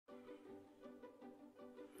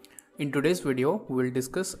In today's video, we will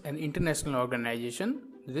discuss an international organization,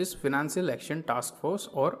 this Financial Action Task Force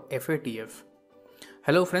or FATF.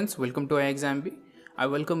 Hello friends, welcome to ixamBee. I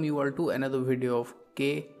welcome you all to another video of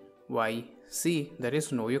KYC, that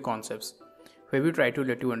is Know Your Concepts, where we try to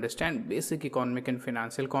let you understand basic economic and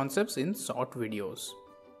financial concepts in short videos.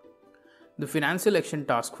 The Financial Action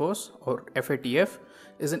Task Force or FATF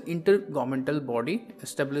is an intergovernmental body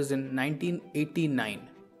established in 1989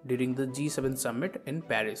 during the G7 summit in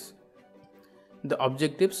Paris. The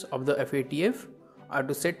objectives of the FATF are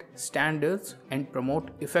to set standards and promote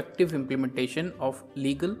effective implementation of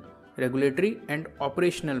legal, regulatory and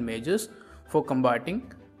operational measures for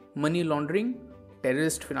combating money laundering,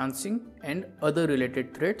 terrorist financing and other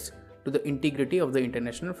related threats to the integrity of the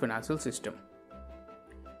international financial system.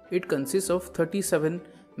 It consists of 37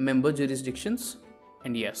 member jurisdictions,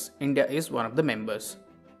 and yes, India is one of the members.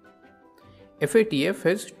 FATF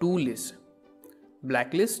has two lists,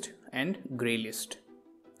 blacklist and grey list.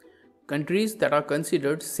 Countries that are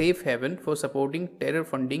considered safe haven for supporting terror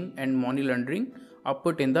funding and money laundering are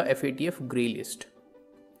put in the FATF grey list.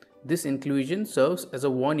 This inclusion serves as a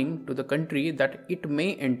warning to the country that it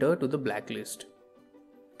may enter to the blacklist.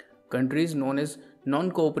 Countries known as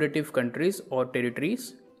non-cooperative countries or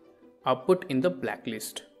territories are put in the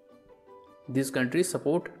blacklist. These countries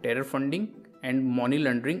support terror funding and money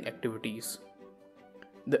laundering activities.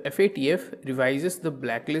 The FATF revises the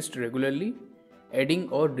blacklist regularly, adding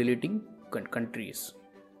or deleting countries.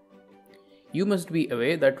 You must be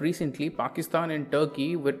aware that recently Pakistan and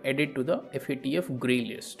Turkey were added to the FATF grey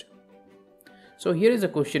list. So here is a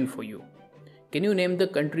question for you. Can you name the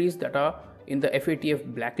countries that are in the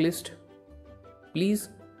FATF blacklist? Please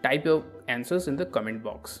type your answers in the comment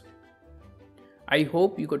box. I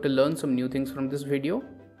hope you got to learn some new things from this video.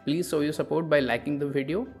 Please show your support by liking the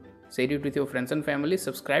video, share it with your friends and family,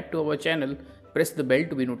 subscribe to our channel, press the bell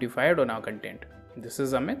to be notified on our content. This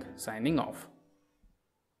is Amit signing off.